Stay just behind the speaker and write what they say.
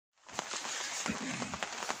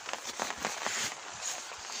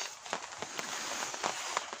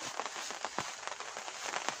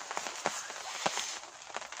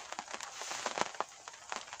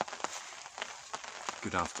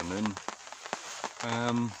good afternoon.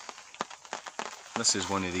 This is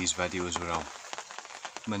one of these videos where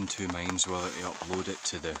I'm in two minds whether to upload it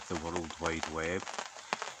to the World Wide Web,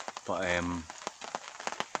 but and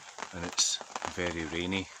it's very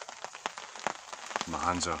rainy, my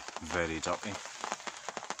hands are very dirty,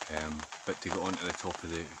 but to get on to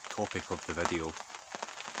the topic of the video,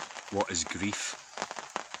 what is grief?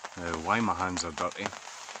 Why my hands are dirty?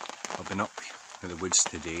 I've been up in the woods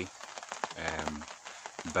today,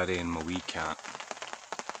 burying my wee cat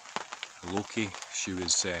Loki. She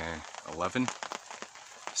was 11,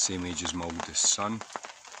 same age as my oldest son.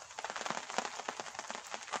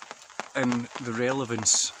 And the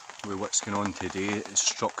relevance with what's going on today, it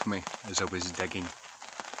struck me as I was digging,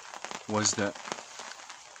 was that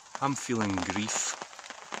I'm feeling grief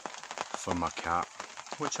for my cat,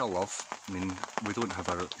 which I love. I mean, we don't have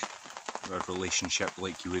a relationship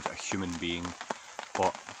like you would a human being,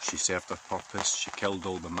 but she served her purpose. She killed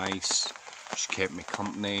all the mice, she kept me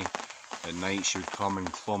company. At night she would come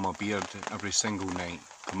and claw my beard every single night,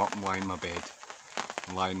 come up and lie in my bed,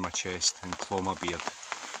 and lie in my chest and claw my beard.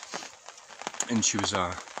 And she was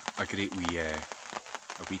a great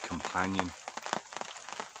wee companion.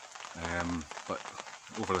 But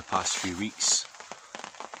over the past few weeks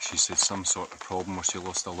she's had some sort of problem where she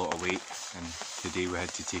lost a lot of weight, and today we had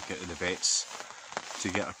to take her to the vets to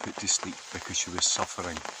get her put to sleep because she was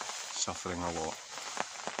suffering a lot.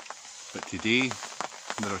 But today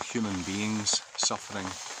there are human beings suffering,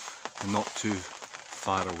 and not too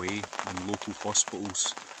far away in local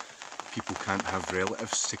hospitals. People can't have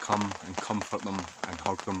relatives to come and comfort them and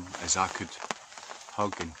hug them as I could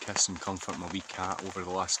hug and kiss and comfort my wee cat over the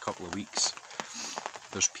last couple of weeks.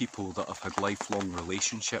 There's people that have had lifelong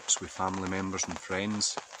relationships with family members and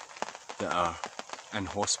friends that are in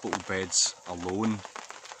hospital beds alone,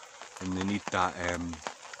 and they need that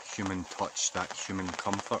human touch, that human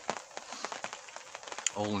comfort,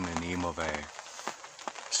 all in the name of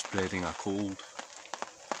spreading a cold.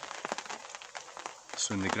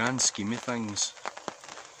 So in the grand scheme of things,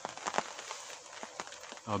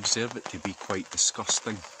 I observe it to be quite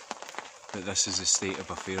disgusting that this is the state of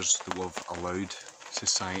affairs that we've allowed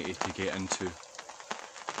society to get into.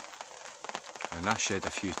 And I shed a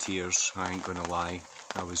few tears, I ain't gonna lie.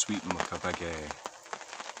 I was weeping like a big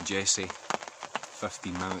Jessie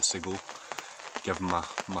 15 minutes ago, giving my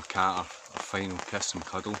cat a final kiss and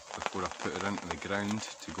cuddle before I put her into the ground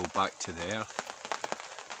to go back to the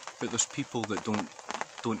earth. But there's people that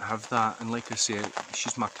don't have that, and like I say,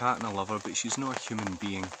 she's my cat and I love her, but she's not a human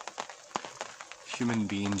being. Human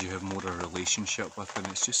beings you have more of a relationship with, and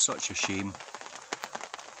it's just such a shame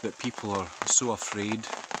that people are so afraid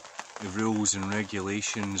of rules and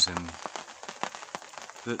regulations, and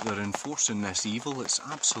that they're enforcing this evil. It's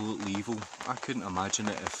absolutely evil. I couldn't imagine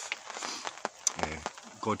it if,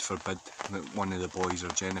 God forbid, that one of the boys or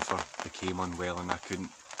Jennifer became unwell and I couldn't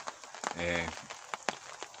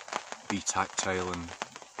be tactile and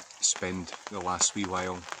spend the last wee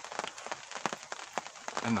while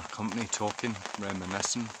in their company, talking,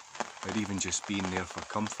 reminiscing, or even just being there for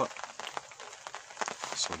comfort.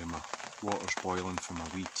 Sorry, my water's boiling for my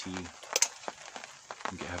wee tea.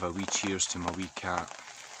 I'm going to have a wee cheers to my wee cat,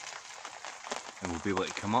 and we'll be able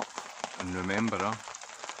to come up and remember her,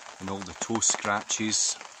 and all the toe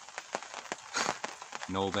scratches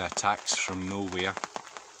and all the attacks from nowhere.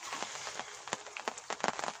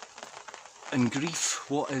 And grief,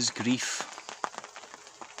 what is grief?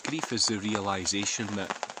 Grief is the realisation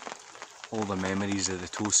that all the memories of the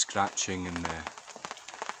toe scratching and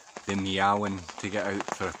the meowing to get out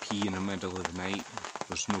for a pee in the middle of the night,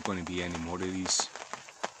 there's not going to be any more of these.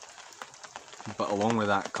 But along with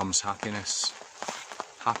that comes happiness.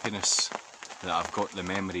 Happiness that I've got the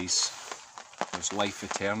memories. There's life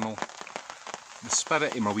eternal. The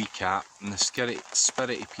spirit of my wee cat and the spirit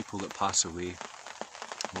of people that pass away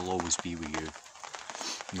will always be with you.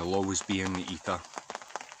 And they'll always be in the ether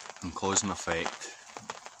and cause and effect.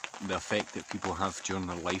 The effect that people have during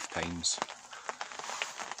their lifetimes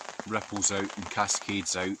ripples out and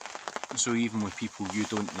cascades out. So even with people you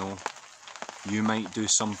don't know, you might do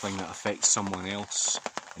something that affects someone else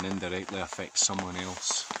and indirectly affects someone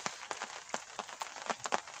else.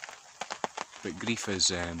 But grief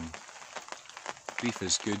is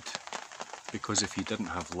good, because if you didn't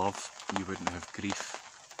have love, you wouldn't have grief.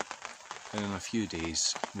 And in a few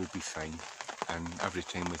days we'll be fine, and every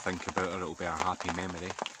time we think about her it'll be a happy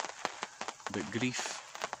memory. But grief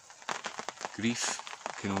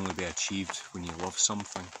can only be achieved when you love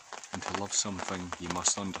something, and to love something you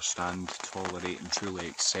must understand, tolerate and truly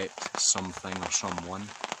accept something or someone.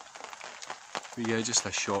 But yeah, just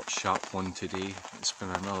a short, sharp one today. It's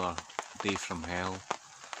been another day from hell.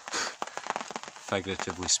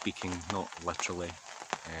 figuratively speaking, not literally.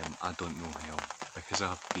 I don't know hell, because I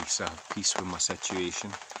have peace. I have peace with my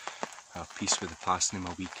situation, I have peace with the passing of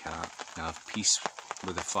my wee cat, I have peace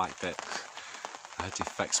with the fact that I had to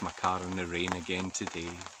fix my car in the rain again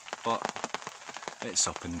today, but it's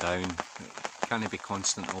up and down, it can't be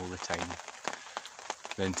constant all the time.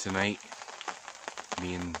 Then tonight,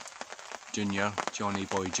 me and Junior, Johnny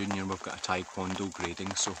Boy Junior, we've got a taekwondo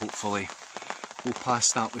grading, so hopefully we'll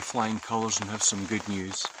pass that with flying colours and have some good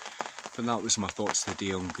news. But that was my thoughts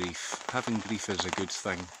today on grief. Having grief is a good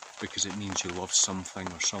thing because it means you love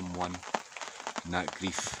something or someone, and that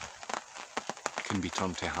grief can be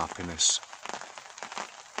turned to happiness.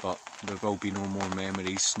 But there will be no more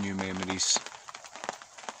memories, new memories,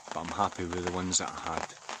 but I'm happy with the ones that I had.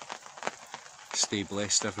 Stay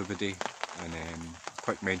blessed everybody, and a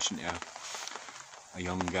quick mention to a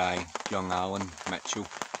young guy, young Alan Mitchell.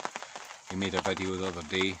 He made a video the other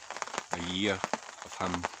day, a year of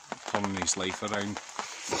him turning his life around.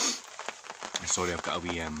 Sorry, I've got a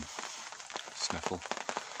wee sniffle.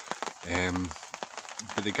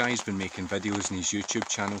 But the guy's been making videos on his YouTube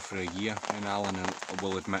channel for a year, and Alan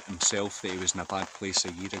will admit himself that he was in a bad place a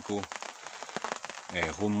year ago.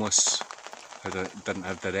 Homeless, didn't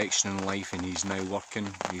have direction in life, and he's now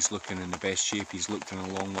working. He's looking in the best shape he's looked in a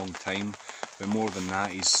long, long time. But more than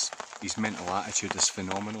that, his mental attitude is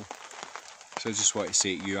phenomenal. So I just want to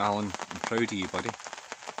say to you, Alan, I'm proud of you, buddy.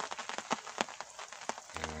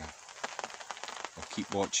 I'll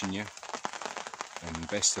keep watching you, and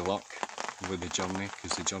best of luck with the journey,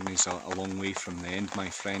 because the journey's a long way from the end, my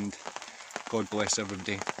friend. God bless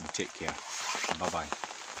everybody, and take care. Bye bye.